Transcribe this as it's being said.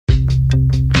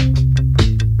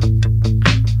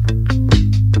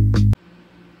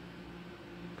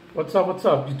What's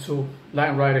up, YouTube?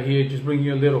 Latin Rider here, just bringing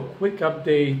you a little quick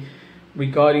update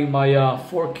regarding my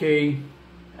 4K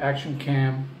action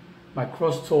cam, my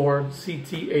Crosstour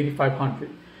CT8500.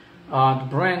 The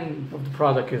brand of the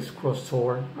product is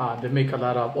Crosstour. They make a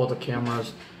lot of other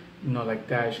cameras, like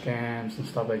dash cams and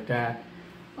stuff like that.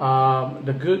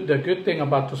 The good thing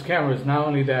about those cameras, not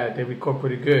only that they record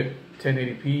pretty good,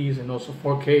 1080p's and also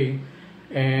 4K,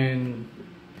 and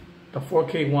the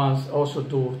 4K ones also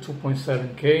do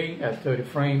 2.7K at 30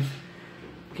 frames.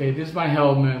 Okay, this is my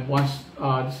helmet.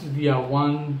 This is the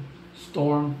One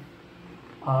Storm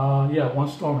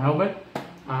helmet.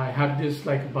 I have this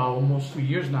like about almost 2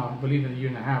 years now. I believe in a year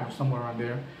and a half or somewhere around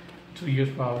there. 2 years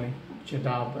probably. Check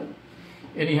out. But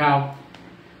anyhow,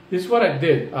 this is what I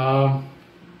did. I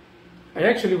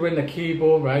actually ran the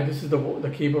cable, right? This is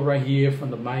the cable right here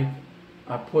from the mic.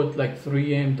 I put like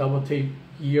 3M double tape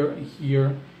here and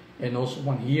here, and also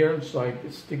one here, so I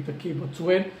stick the cable to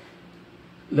it.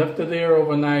 Left it there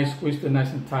overnight, squeezed it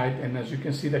nice and tight, and as you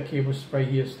can see, the cable is right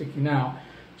here sticking out.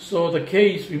 So the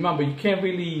case, remember, you can't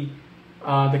really,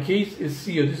 the case is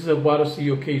sealed. This is a water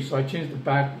seal case, so I changed the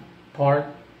back part,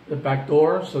 the back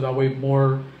door, so that way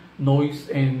more noise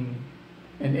and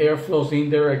air flows in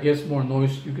there. I guess more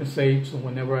noise, you can say, so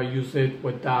whenever I use it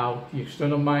without the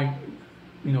external mic,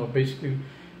 basically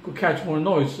could catch more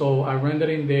noise. So I ran it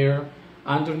in there.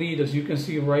 Underneath, as you can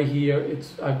see right here,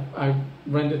 I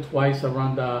ran it twice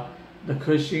around the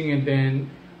cushion, and then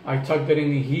I tucked it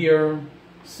in here,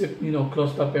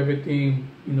 closed up everything,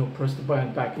 pressed the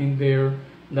button back in there,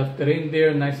 left it in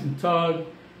there nice and tugged,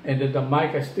 and then the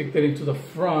mic I sticked it into the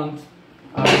front.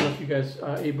 I don't know if you guys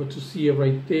are able to see it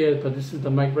right there, but this is the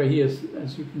mic right here.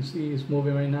 As you can see, it's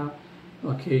moving right now.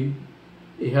 Okay,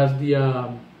 it has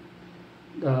the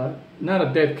not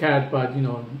a dead cat, but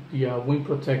the wind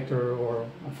protector, or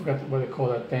I forgot what they call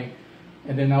that thing.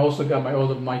 And then I also got my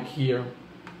other mic here,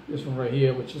 this one right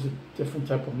here, which is a different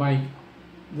type of mic.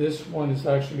 This one is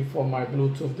actually for my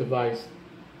Bluetooth device.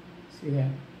 See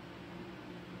that?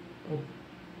 Oh.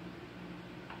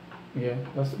 Yeah,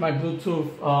 that's my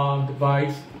Bluetooth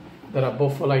device that I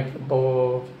bought for like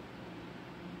about,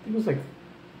 I think it was like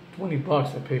 20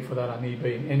 bucks I paid for that on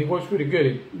eBay, and it works pretty good.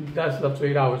 It lasts up to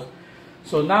 8 hours.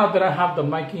 So now that I have the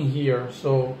mic in here,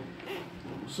 so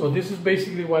this is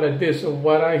basically what I did. So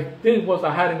what I did was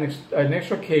I had an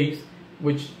extra case,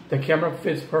 which the camera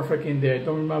fits perfect in there. I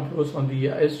don't remember if it was on the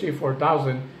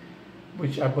SJ4000,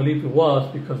 which I believe it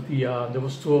was, because there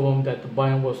was two of them that the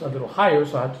buy-in was a little higher,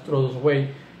 so I had to throw those away.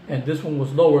 And this one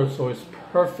was lower, so it's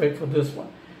perfect for this one.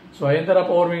 So I ended up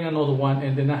ordering another one,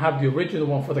 and then I have the original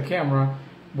one for the camera,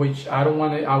 which I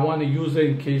want to use it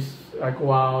in case I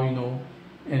go out,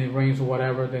 and it rains or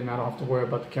whatever, then I don't have to worry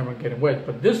about the camera getting wet.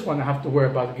 But this one I have to worry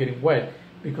about getting wet,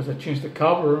 because I changed the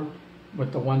cover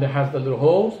with the one that has the little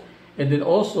holes. And then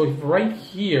also right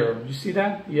here, you see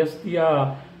that? Yes, the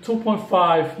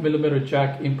 2.5 millimeter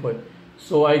jack input.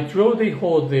 So I drilled a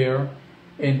hole there,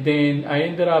 and then I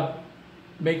ended up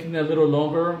making it a little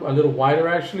longer, a little wider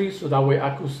actually, so that way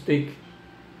I could stick,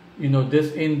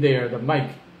 this in there, the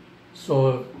mic.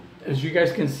 So as you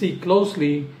guys can see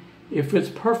closely, it fits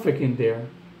perfect in there.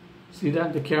 See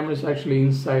that? The camera is actually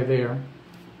inside there.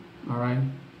 All right.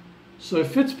 So it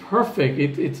fits perfect.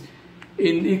 It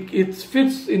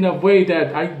fits in a way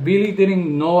that I really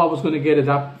didn't know I was going to get it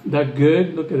that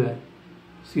good. Look at that.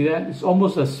 See that? It's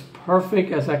almost as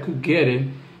perfect as I could get it.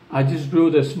 I just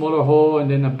drilled a smaller hole, and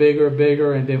then a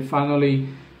bigger, and then finally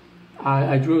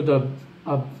I drilled a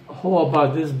hole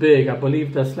about this big. I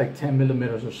believe that's like 10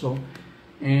 millimeters or so.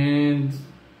 And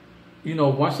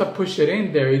once I push it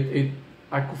in there,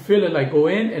 I could feel it like go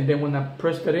in, and then when I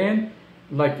pressed it in,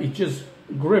 like it just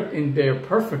gripped in there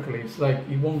perfectly. It's like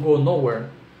it won't go nowhere.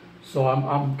 So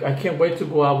I can't wait to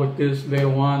go out with this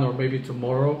later on, or maybe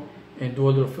tomorrow, and do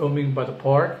a little filming by the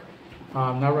park.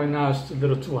 Not right now, it's a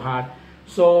little too hot.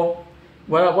 So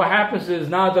what happens is,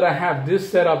 now that I have this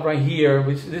setup right here,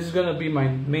 which this is gonna be my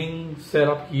main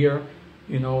setup here,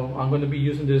 I'm gonna be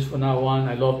using this from now on.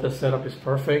 I love the setup, it's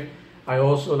perfect. I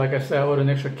also, like I said, I ordered an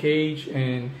extra cage,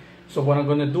 and so what I'm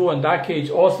going to do on that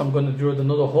cage also, I'm going to drill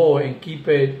another hole and keep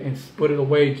it and put it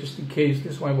away just in case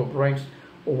this one will break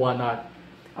or whatnot.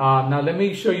 Now let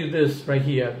me show you this right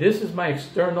here. This is my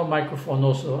external microphone,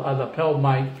 also a lapel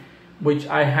mic, which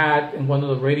I had in one of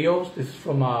the radios. This is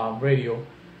from a radio.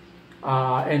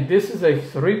 And this is a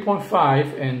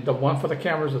 3.5, and the one for the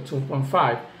camera is a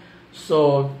 2.5.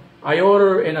 So I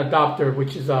ordered an adapter,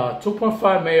 which is a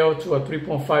 2.5 male to a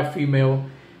 3.5 female,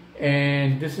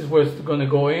 and this is where it's going to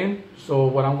go in. So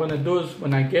what I'm going to do is,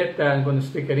 when I get that, I'm going to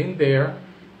stick it in there,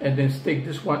 and then stick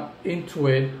this one into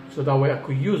it, so that way I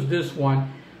could use this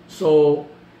one. So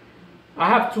I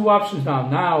have two options now.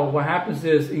 Now what happens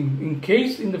is, in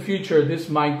case in the future this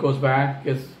mic goes bad,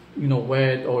 gets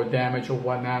wet or damaged or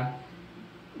whatnot,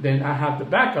 then I have the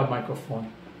backup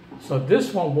microphone. So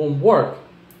this one won't work.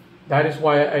 That is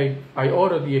why I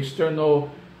ordered the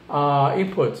external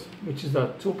inputs, which is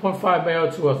a 2.5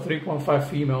 male to a 3.5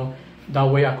 female. That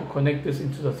way I could connect this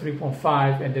into the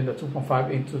 3.5 and then the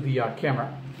 2.5 into the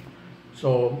camera.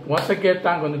 So once I get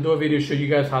done, I'm going to do a video show you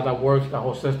guys how that works, the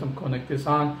whole system, connect this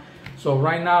on. So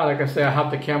right now, like I said, I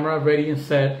have the camera ready and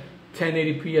set,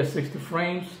 1080p at 60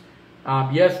 frames.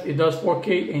 Yes, it does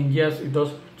 4K, and yes, it does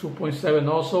 2.7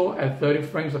 also at 30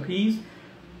 frames a piece.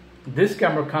 This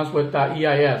camera comes with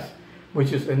EIS,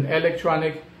 which is an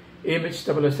electronic image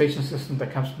stabilization system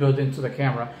that comes built into the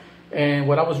camera. And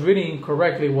what I was reading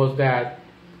correctly was that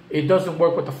it doesn't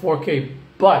work with the 4K,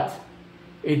 but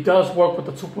it does work with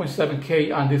the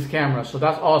 2.7K on this camera, so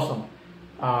that's awesome.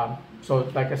 So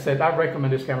like I said, I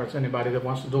recommend this camera to anybody that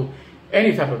wants to do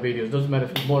any type of videos. Doesn't matter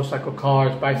if it's motorcycle,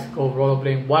 cars, bicycle,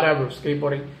 rollerblading, whatever,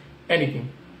 skateboarding,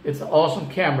 anything. It's an awesome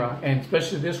camera, and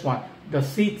especially this one, the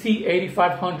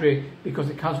CT8500, because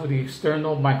it comes with the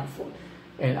external microphone.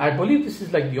 And I believe this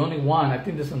is like the only one. I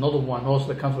think there's another one also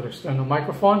that comes with external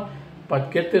microphone.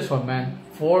 But get this one, man,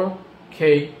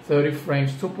 4K, 30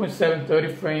 frames, 2.7,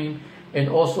 30 frame, and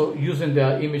also using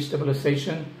the image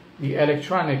stabilization, the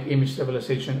electronic image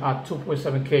stabilization at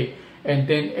 2.7K. And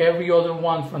then every other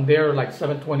one from there, like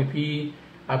 720p,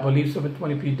 I believe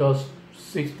 720p does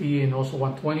 60 and also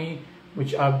 120,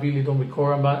 which I really don't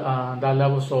record about that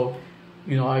level. So,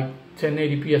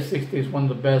 1080p at 60 is one of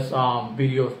the best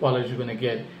video quality you're gonna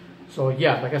get. So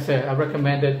yeah, like I said, I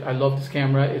recommend it. I love this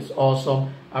camera. It's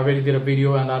awesome. I already did a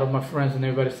video, and a lot of my friends and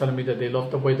everybody's telling me that they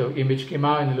love the way the image came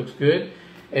out and it looks good.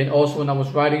 And also when I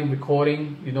was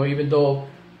recording, even though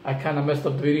I kind of messed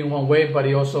up the video in one way, but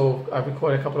I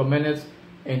recorded a couple of minutes,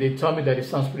 and they told me that it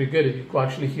sounds pretty good. You could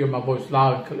actually hear my voice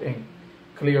loud and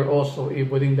clear also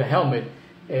within the helmet.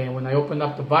 And when I opened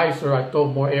up the visor, I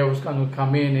thought more air was going to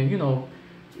come in and,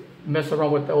 mess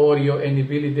around with the audio, and it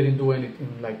really didn't do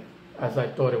anything like as I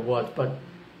thought it was. But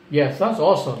yeah, it sounds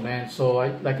awesome, man. So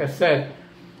like I said,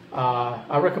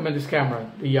 I recommend this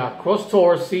camera, the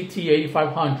Crosstour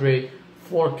CT8500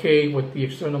 4K with the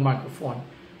external microphone.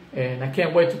 And I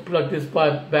can't wait to plug this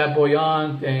bad boy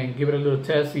on and give it a little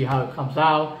test, see how it comes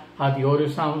out, how the audio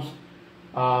sounds.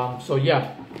 So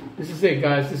yeah, this is it,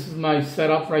 guys. This is my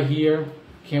setup right here.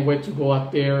 Can't wait to go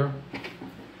out there.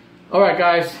 All right,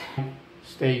 guys,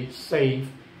 stay safe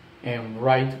and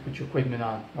right with your equipment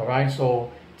on. All right, so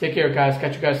take care, guys.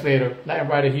 Catch you guys later. Light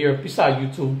Rider here. Peace out,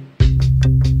 YouTube.